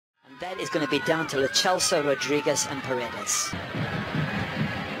That is going to be down to Lo Celso, Rodriguez and Paredes.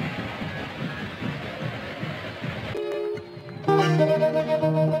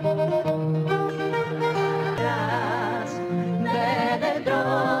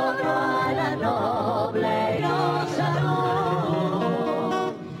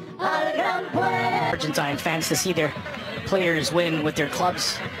 Argentine fans to see their players win with their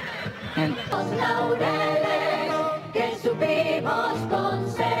clubs. And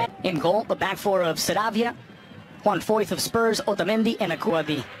in goal, the back four of Saravia, Juan Foyth of Spurs, Otamendi, and Acua,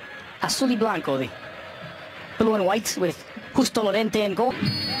 the Azul y Blanco, the blue and white, with Justo Lorente in goal.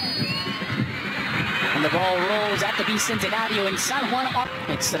 And the ball rolls at the Bicentenario in San Juan.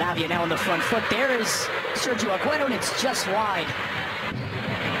 It's Saravia now on the front foot. There is Sergio Aguero, and it's just wide.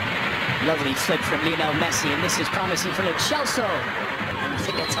 Lovely flip from Lionel Messi, and this is promising for Lo Celso. I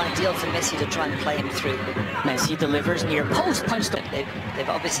think it's ideal for Messi to try and play him through. Messi delivers near post punch. They've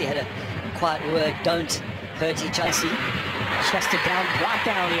obviously had a quiet word, don't hurt each other. Messi chested down, brought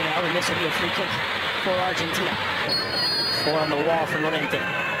down Lionel, and this will be a free kick for Argentina. 4 on the wall for Lorente.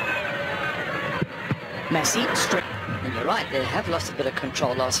 Messi straight. And you're right, they have lost a bit of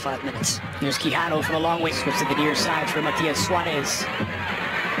control last 5 minutes. Here's Quijano from a long way, switch to the near side for Matias Suarez.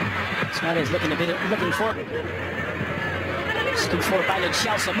 Suarez looking for scooped forward by Lo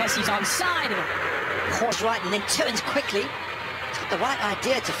Celso. Messi's onside. Horse right and then turns quickly. He's got the right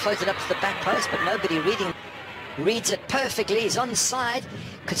idea to float it up to the back post, but nobody reads it perfectly. He's onside.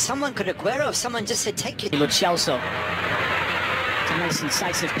 Could Aguero, if someone just said take it. Lo Celso. It's a nice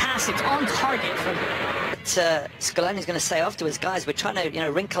incisive pass. It's on target from. Scaloni's going to say afterwards, guys, we're trying to,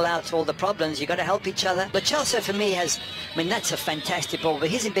 wrinkle out all the problems. You've got to help each other. Lo Celso, for me, that's a fantastic ball, but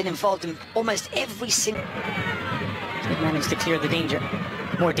he hasn't been involved in almost every single. He managed to clear the danger.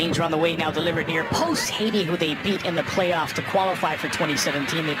 More danger on the way now, delivered near post. Haiti, who they beat in the playoff to qualify for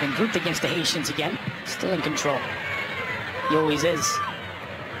 2017. They've been grouped against the Haitians again. Still in control. He always is.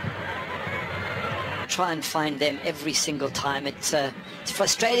 Try and find them every single time. It's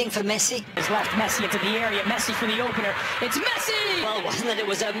frustrating for Messi. Has left Messi into the area. Messi for the opener. It's Messi! Well, wasn't it? It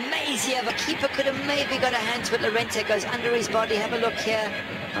was amazing. A keeper could have maybe got a hand to it. Lorente goes under his body. Have a look here.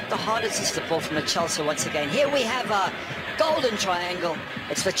 Not the hardest. It's the ball from Lo Celso once again. Here we have a golden triangle.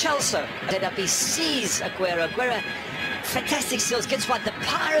 It's Lo Celso. He sees Aguero. Aguero, fantastic skills. Gets what? The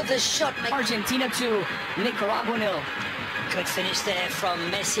power of the shot. Argentina 2, Nicaragua 0. Good finish there from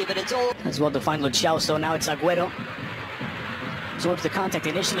Messi, but it's all... As well defined Lo Celso, now it's Aguero. Absorbs the contact,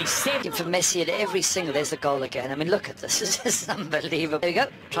 initially saved. For Messi at every single... There's the goal again. I mean, look at this. This is unbelievable. There you go.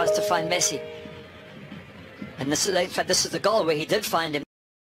 Tries to find Messi. And this is, in fact, this is the goal where he did find him.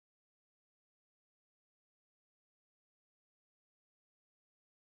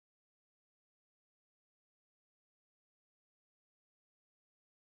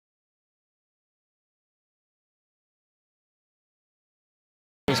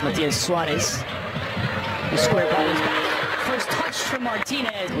 Here's Matias Suarez. The square ball is back. First touch from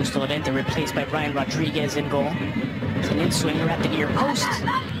Martinez. Justo Lorente replaced by Brian Rodriguez in goal. It's an in-swinger at the near post.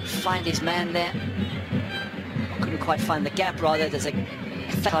 Find his man there. Couldn't quite find the gap, rather. There's a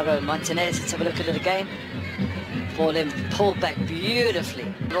Caro Martinez. Let's have a look at it again. Ball in, pulled back beautifully.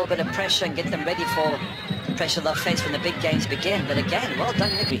 A little bit of pressure and get them ready for the pressure they'll face when the big games begin. But again, well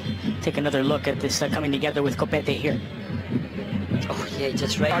done, Nicky. Take another look at this coming together with Copete here. Oh, yeah,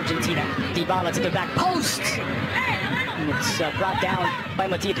 just right. Argentina, Dybala to the back post. And it's brought down by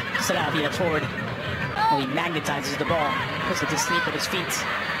Matid Saravia forward. Well, he magnetizes the ball, puts it to sleep at his feet.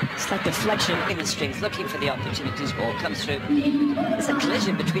 Slight deflection. In the strings, looking for the opportunities. Ball comes through. There's a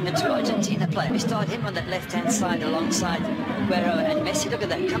collision between the two Argentina players. We start him on that left-hand side alongside Aguero and Messi. Look at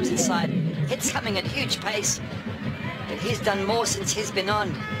that, comes inside. Hits coming at huge pace. But he's done more since he's been on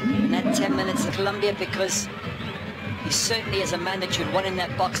in that 10 minutes in Colombia, because he certainly has a magnitude, one in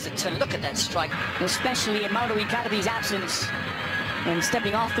that box to turn. Look at that strike. Especially in Mauro Icardi's absence. And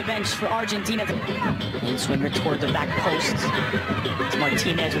stepping off the bench for Argentina. And swinger toward the back post. It's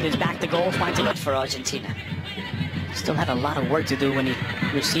Martinez with his back to goal. Finds it for Argentina. Still had a lot of work to do when he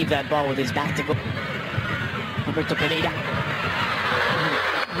received that ball with his back to goal. Roberto Pereira.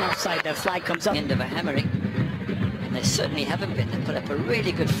 Offside, that flag comes up. End of a hammering. And they certainly haven't been. They put up a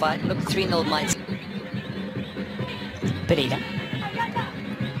really good fight. Look, 3-0 might. Pereira.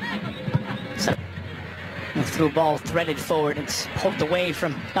 So, a through ball threaded forward. It's poked away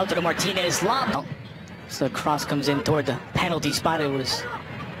from Lautaro Martinez. Lob. So the cross comes in toward the penalty spot. It was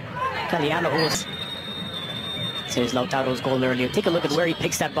Galliano who was. Says Lautaro's goal earlier. Take a look at where he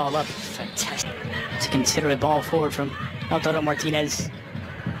picks that ball up. Fantastic. It's a considerate ball forward from Lautaro Martinez.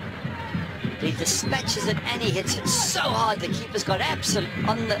 He dispatches it and he hits it so hard the keeper's got absolute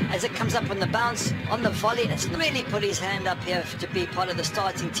as it comes up on the bounce, on the volley. It's really put his hand up here to be part of the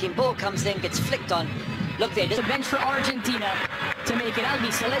starting team. Ball comes in, gets flicked on. Look there. It's a bench for Argentina to make it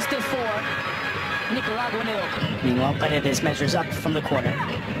Albi Celeste 4, Nicaragua 0. Meanwhile, Paredes measures up from the corner.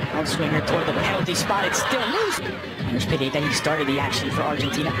 Outswinger toward the penalty spot. It's still loose. There's Pineda. He started the action for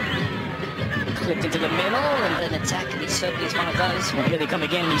Argentina. Clipped into the middle and an attack, and he certainly is one of those. Well, here they come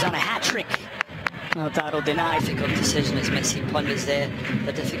again. He's on a hat trick. Lautaro denied. Difficult decision as Messi ponders there.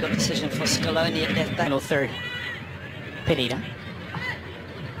 The difficult decision for Scaloni at left back. Final third. Pereira.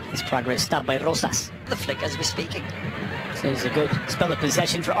 His progress stopped by Rosas. The flick as we're speaking. So it's a good spell of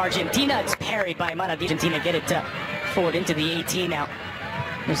possession for Argentina. It's parried by Maradona. Argentina get it forward into the 18 now.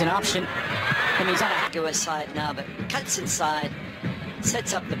 There's an option. And he's on a go aside now, but cuts inside.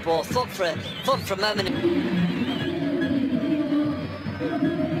 Sets up the ball. Thought for a moment.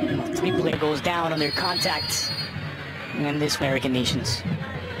 Three player goes down on their contact. And this American nations.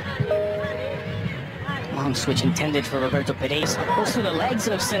 Long switch intended for Roberto Perez. Goes through the legs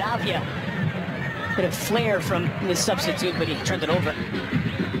of Saravia. Bit of flair from the substitute, but he turned it over.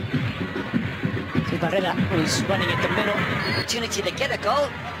 Barrera was running at the middle. Opportunity to get a goal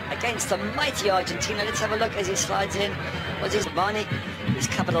against the mighty Argentina. Let's have a look as he slides in. Was his Barney? He's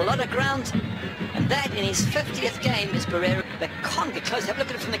covered a lot of ground. And that in his 50th game is Barrera. But can't get close. Have a look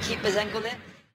at it from the keeper's angle there.